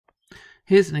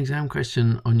Here's an exam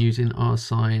question on using r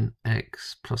sine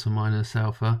x plus or minus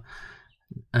alpha.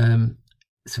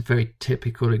 It's a very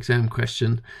typical exam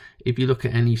question. If you look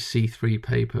at any C3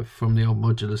 paper from the old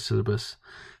modular syllabus,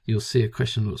 you'll see a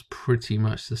question that looks pretty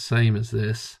much the same as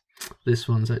this. This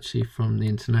one's actually from the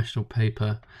international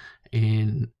paper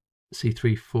in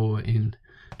C3-4 in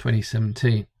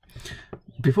 2017.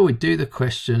 Before we do the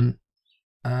question,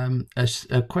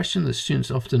 a question that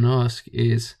students often ask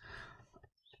is,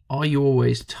 are you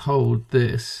always told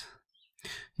this?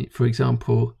 For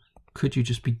example, could you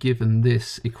just be given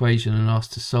this equation and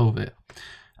asked to solve it?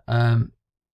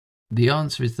 The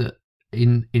answer is that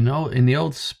in the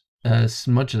old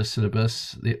modular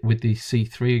syllabus with the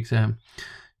C3 exam,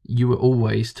 you were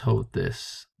always told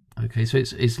this. Okay, so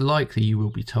it's likely you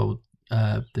will be told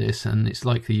this, and it's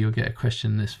likely you'll get a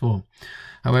question in this form.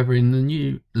 However, in the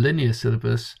new linear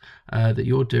syllabus that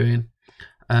you're doing,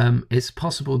 it's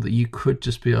possible that you could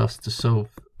just be asked to solve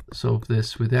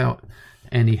this without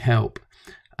any help.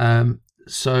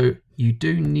 So you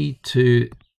do need to,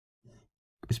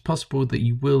 it's possible that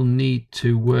you will need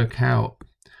to work out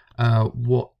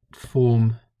what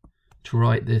form to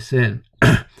write this in.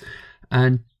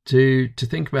 And to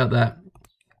think about that,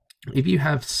 if you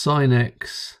have sine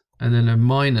x and then a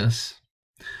minus,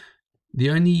 the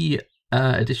only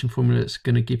addition formula that's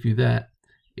going to give you that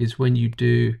is when you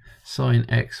do sine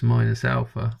x minus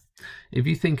alpha. If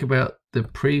you think about the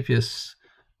previous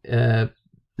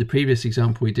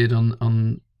example we did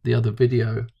on the other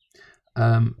video,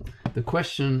 the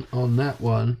question on that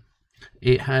one,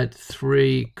 it had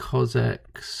 3 cos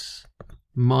x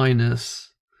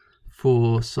minus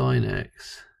 4 sine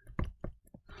x,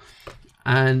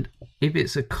 and if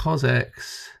it's a cos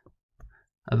x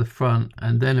at the front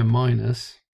and then a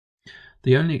minus,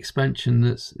 the only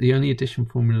addition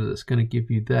formula that's going to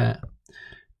give you that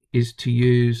is to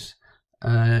use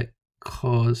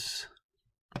cos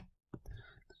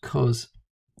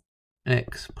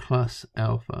x plus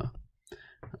alpha.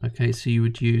 Okay, so you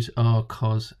would use r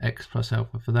cos x plus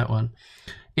alpha for that one.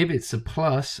 If it's a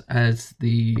plus, as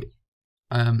the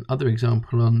other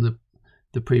example on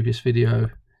the previous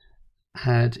video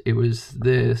had, it was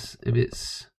this. If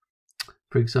it's,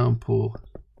 for example,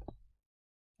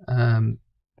 if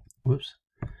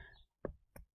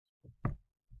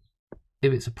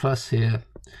it's a plus here,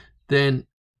 then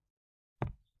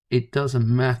it doesn't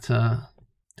matter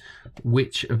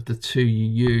which of the two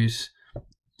you use.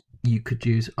 You could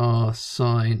use r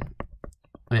sine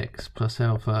x plus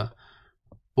alpha,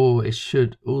 or it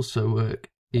should also work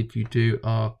if you do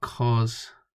r cos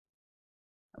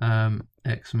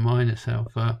x minus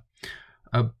alpha,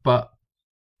 but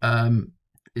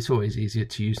it's always easier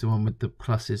to use the one with the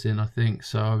pluses in, I think,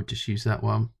 so I would just use that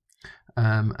one,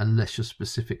 unless you're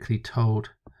specifically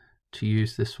told to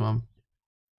use this one.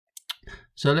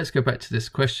 So let's go back to this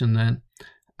question then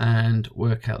and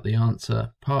work out the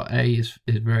answer. Part A is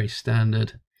very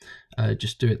standard.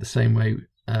 Just do it the same way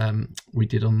we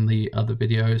did on the other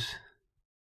videos.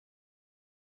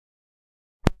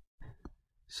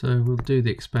 So we'll do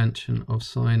the expansion of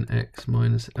sine x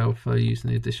minus alpha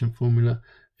using the addition formula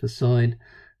for sine.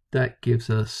 That gives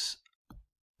us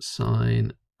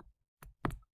sine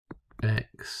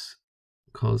x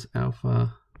cos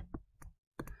alpha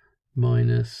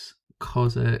minus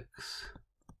cos x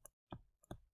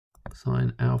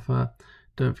sine alpha.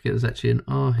 Don't forget there's actually an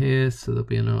r here, so there'll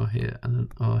be an r here and an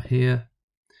r here.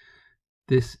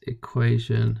 This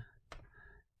equation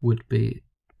would be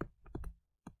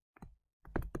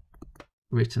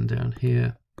written down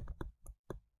here.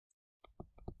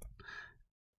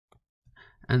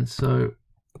 And so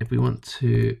if we want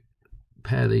to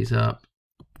pair these up,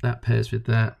 that pairs with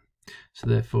that. So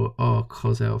therefore r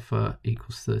cos alpha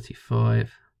equals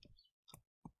 35.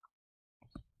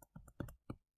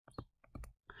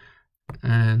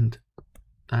 And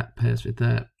that pairs with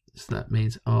that. So that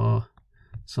means r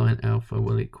sine alpha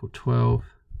will equal 12.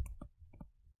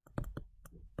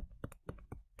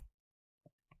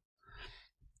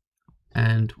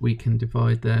 And we can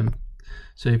divide them.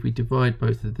 So if we divide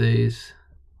both of these,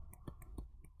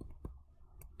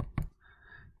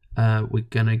 we're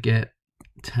going to get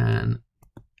tan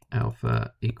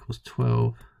alpha equals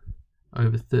 12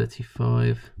 over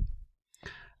 35.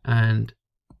 And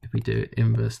if we do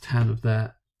inverse tan of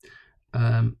that,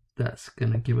 that's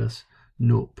going to give us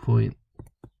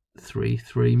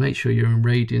 0.33. Make sure you're in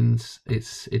radians.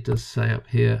 It does say up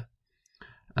here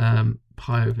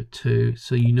pi over 2,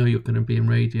 so you know you're going to be in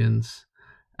radians.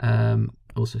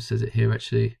 Also says it here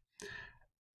actually.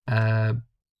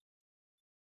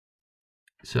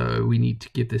 So we need to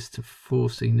give this to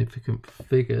 4 significant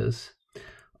figures.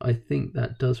 I think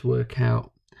that does work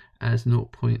out as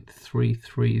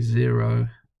 0.330.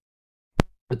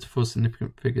 But for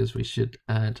significant figures, we should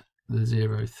add the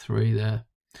 0.3 there.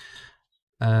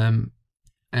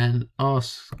 And r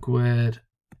squared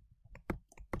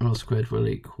will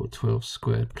equal 12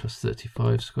 squared plus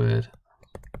 35 squared.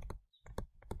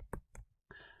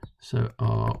 So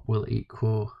r will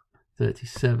equal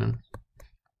 37.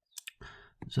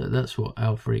 So that's what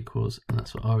alpha equals, and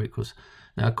that's what r equals.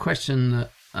 Now, a question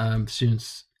that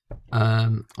students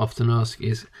often ask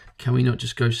is, can we not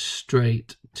just go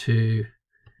straight to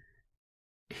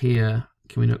here?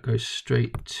 Can we not go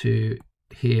straight to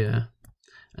here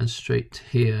and straight to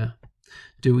here?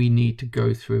 Do we need to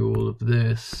go through all of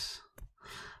this?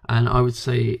 And I would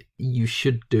say you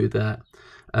should do that,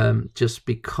 just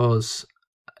because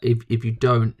if you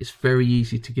don't, it's very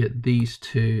easy to get these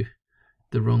two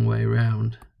the wrong way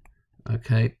around.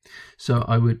 Okay, so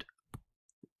I would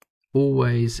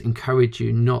always encourage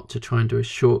you not to try and do a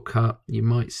shortcut. You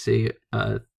might see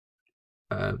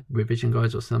revision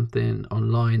guides or something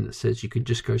online that says you could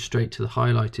just go straight to the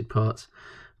highlighted parts,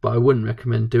 but I wouldn't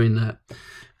recommend doing that,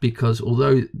 because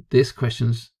although this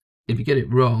question's, if you get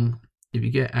it wrong, if you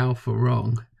get alpha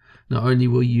wrong, not only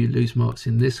will you lose marks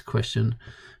in this question,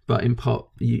 but in part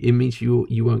it means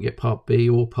you won't get part B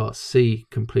or part C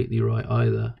completely right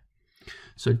either.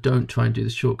 So don't try and do the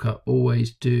shortcut.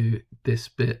 Always do this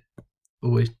bit.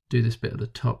 Always do this bit at the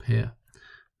top here.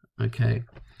 Okay.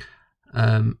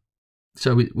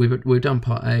 So we've done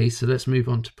part A. So let's move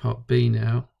on to part B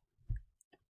now.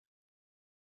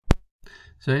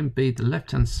 So in B, the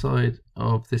left-hand side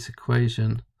of this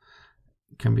equation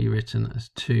can be written as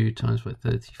 2 times by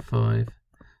 35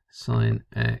 sine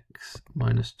x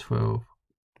minus 12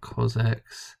 cos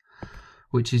x,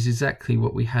 which is exactly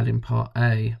what we had in part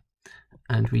A.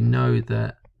 And we know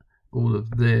that all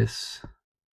of this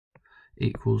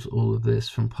equals all of this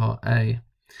from part A.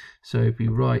 So if we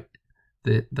write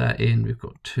that in, we've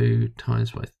got 2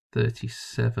 times by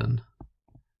 37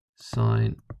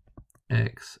 sine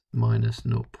x minus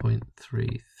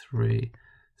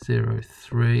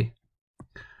 0.3303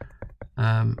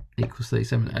 equals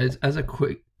 37.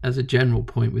 As a general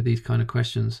point with these kind of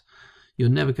questions, you're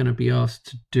never going to be asked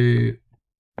to do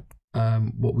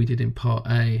what we did in part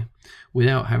A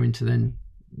without having to then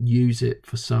use it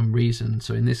for some reason.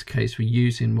 So in this case, we're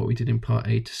using what we did in part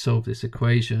A to solve this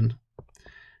equation.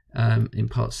 In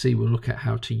part C, we'll look at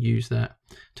how to use that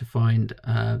to find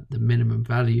the minimum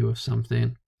value of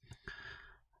something.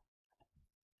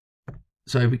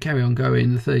 So if we carry on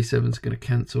going, the 37 is going to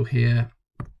cancel here.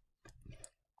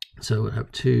 So we'll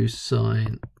have 2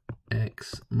 sine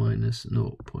x minus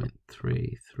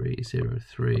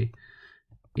 0.3303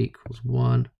 equals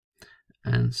 1.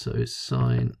 And so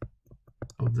sine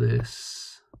of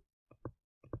this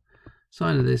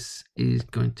is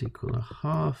going to equal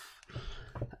 1/2.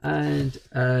 And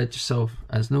just solve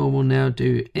as normal now.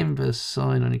 Do inverse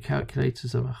sine on your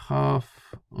calculators of 1/2,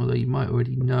 although you might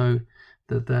already know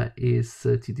that that is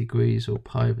 30 degrees or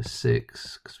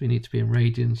pi/6, because we need to be in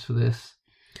radians for this.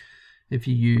 If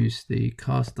you use the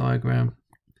cast diagram,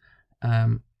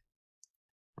 sine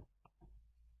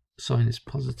is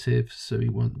positive, so we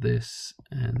want this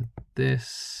and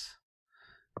this.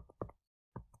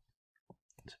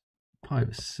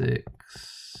 pi/6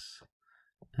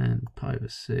 and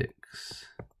pi/6.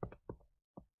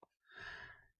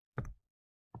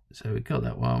 So we got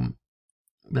that one.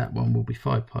 That one will be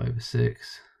 5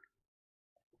 pi/6.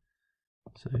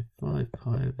 So 5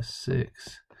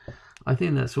 pi/6. I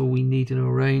think that's all we need in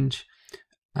our range.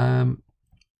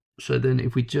 So then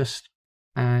if we just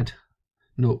add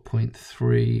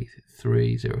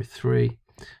 0.3303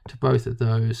 to both of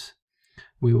those,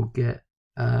 we will get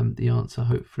the answer,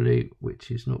 hopefully,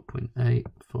 which is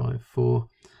 0.854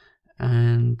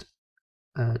 and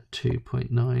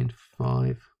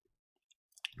 2.95.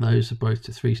 Those are both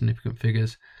to 3 significant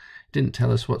figures. It didn't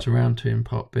tell us what's around to in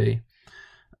part B,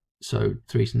 so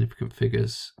 3 significant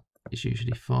figures is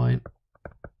usually fine.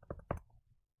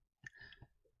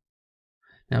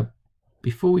 Now,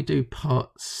 before we do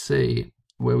part C,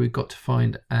 where we've got to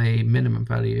find a minimum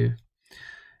value,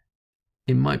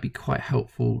 it might be quite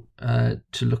helpful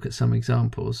to look at some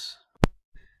examples.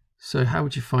 So how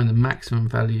would you find the maximum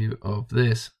value of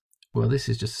this? Well, this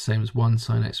is just the same as 1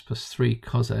 sine x plus 3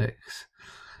 cos x.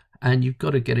 And you've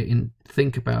got to get it in,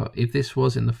 think about if this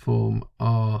was in the form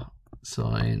r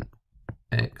sine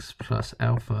x plus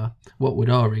alpha, what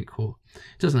would r equal?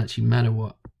 It doesn't actually matter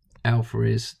what alpha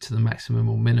is to the maximum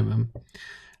or minimum.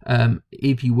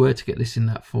 If you were to get this in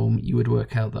that form, you would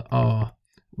work out that r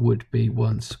would be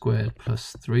 1 squared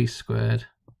plus 3 squared,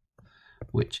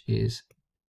 which is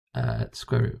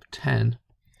square root of 10.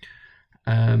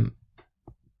 And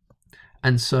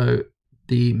so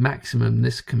the maximum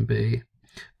this can be,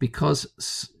 because,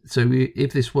 so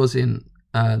if this was in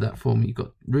that form, you've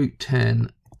got root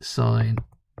 10 sine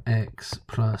x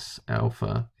plus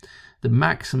alpha. The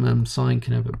maximum sine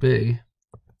can ever be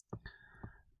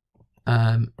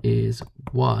is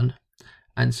 1,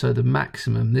 and so the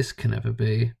maximum this can ever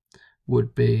be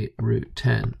would be root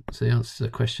 10. So the answer to the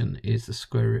question is the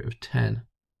square root of 10.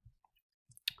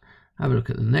 Have a look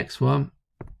at the next one.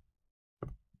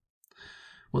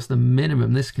 What's the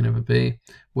minimum this can ever be?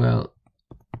 Well,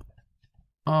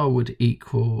 r would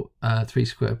equal 3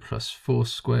 squared plus 4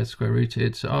 squared square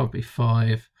rooted, so r would be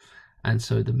 5, and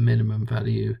so the minimum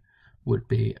value would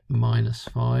be minus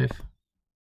 5,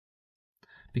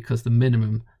 because the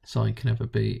minimum sine can ever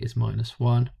be is minus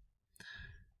 1.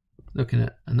 Looking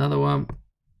at another one,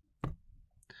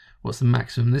 what's the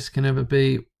maximum this can ever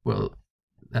be? Well,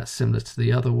 that's similar to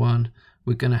the other one.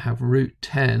 We're going to have root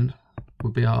 10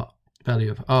 would be our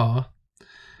value of r,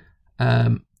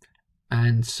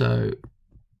 and so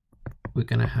we're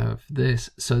going to have this.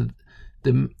 So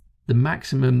the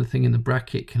maximum the thing in the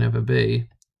bracket can ever be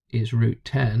is root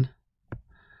 10,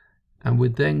 and we're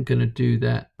then going to do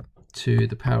that to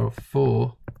the power of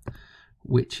 4,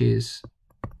 which is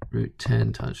root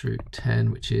 10 times root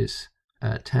 10, which is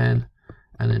 10,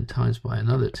 and then times by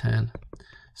another 10.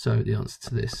 So the answer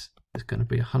to this is going to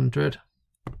be 100.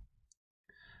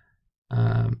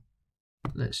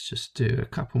 Let's just do a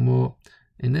couple more.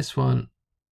 In this one,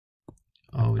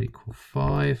 r would equal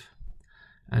 5,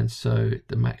 and so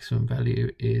the maximum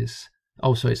value is,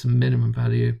 also it's a minimum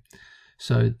value,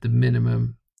 so the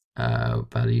minimum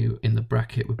value in the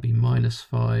bracket would be minus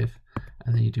 5,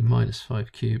 and then you do minus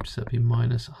 5 cubed, so that'd be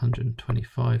minus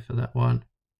 125 for that one.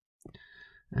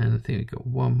 And I think we've got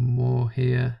one more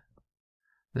here.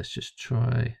 Let's just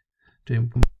try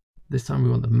doing one. This time we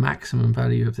want the maximum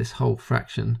value of this whole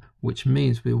fraction, which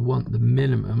means we want the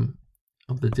minimum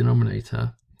of the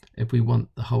denominator. If we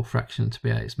want the whole fraction to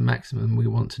be at its maximum, we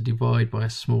want to divide by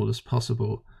as small as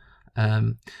possible.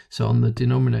 So on the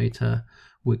denominator,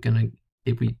 we're going to,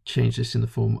 if we change this in the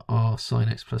form r sine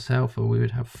x plus alpha, we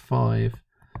would have 5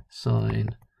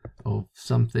 sine of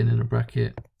something in a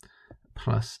bracket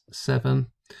plus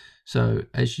 7. So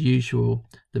as usual,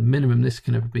 the minimum this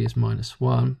can ever be is minus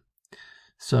 1.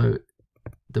 So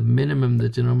the minimum the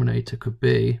denominator could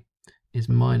be is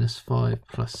minus 5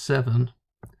 plus 7,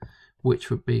 which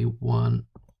would be 1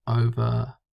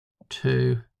 over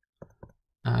 2,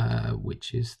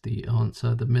 which is the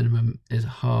answer. The minimum is a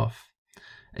half.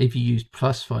 If you used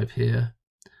plus 5 here,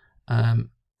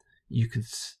 you could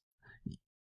see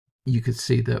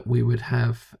that we would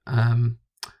have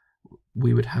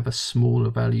a smaller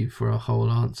value for our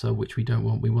whole answer, which we don't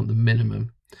want. We want the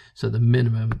minimum. So the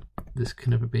minimum this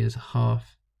can never be is a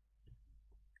half.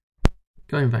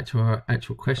 Going back to our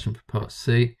actual question for part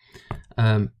C,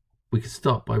 we could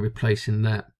start by replacing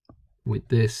that with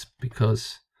this,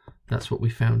 because that's what we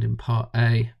found in part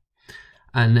A.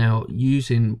 And now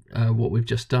using what we've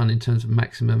just done in terms of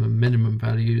maximum and minimum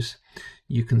values,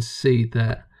 you can see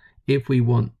that if we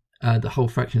want the whole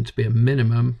fraction to be a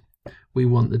minimum, we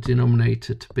want the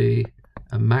denominator to be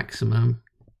a maximum.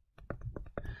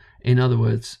 In other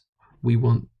words, we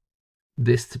want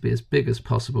this to be as big as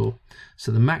possible.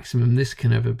 So the maximum this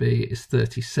can ever be is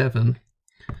 37.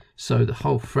 So the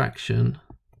whole fraction,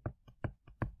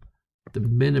 the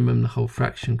minimum the whole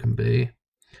fraction can be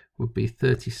would be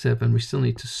 37. We still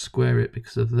need to square it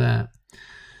because of that.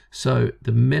 So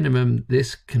the minimum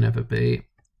this can ever be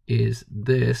is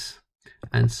this.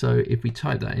 And so if we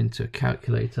type that into a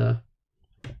calculator,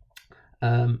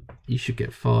 you should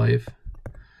get 5.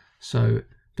 So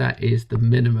that is the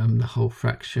minimum the whole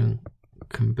fraction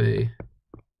can be.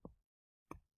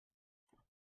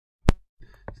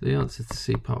 So the answer to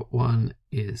C part 1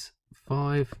 is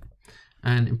 5.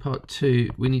 And in part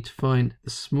 2, we need to find the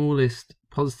smallest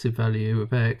positive value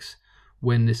of x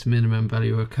when this minimum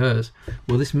value occurs.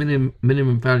 Well, this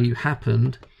minimum value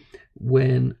happened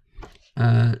when,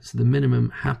 so the minimum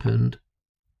happened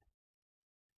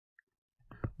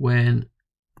when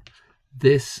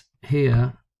this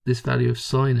here, this value of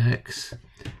sine x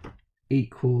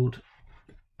equaled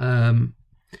 1,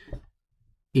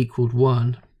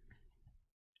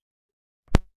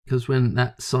 because when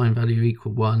that sine value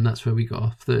equaled 1, that's where we got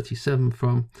our 37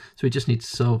 from. So we just need to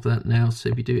solve that now. So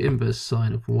if you do inverse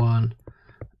sine of 1,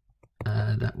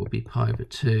 that will be pi over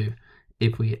 2.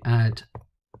 If we add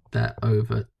that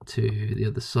over to the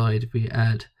other side, if we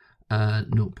add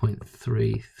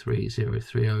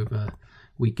 0.3303 over,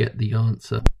 we get the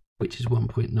answer, which is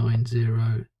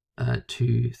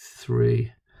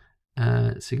 1.9023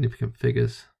 significant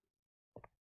figures.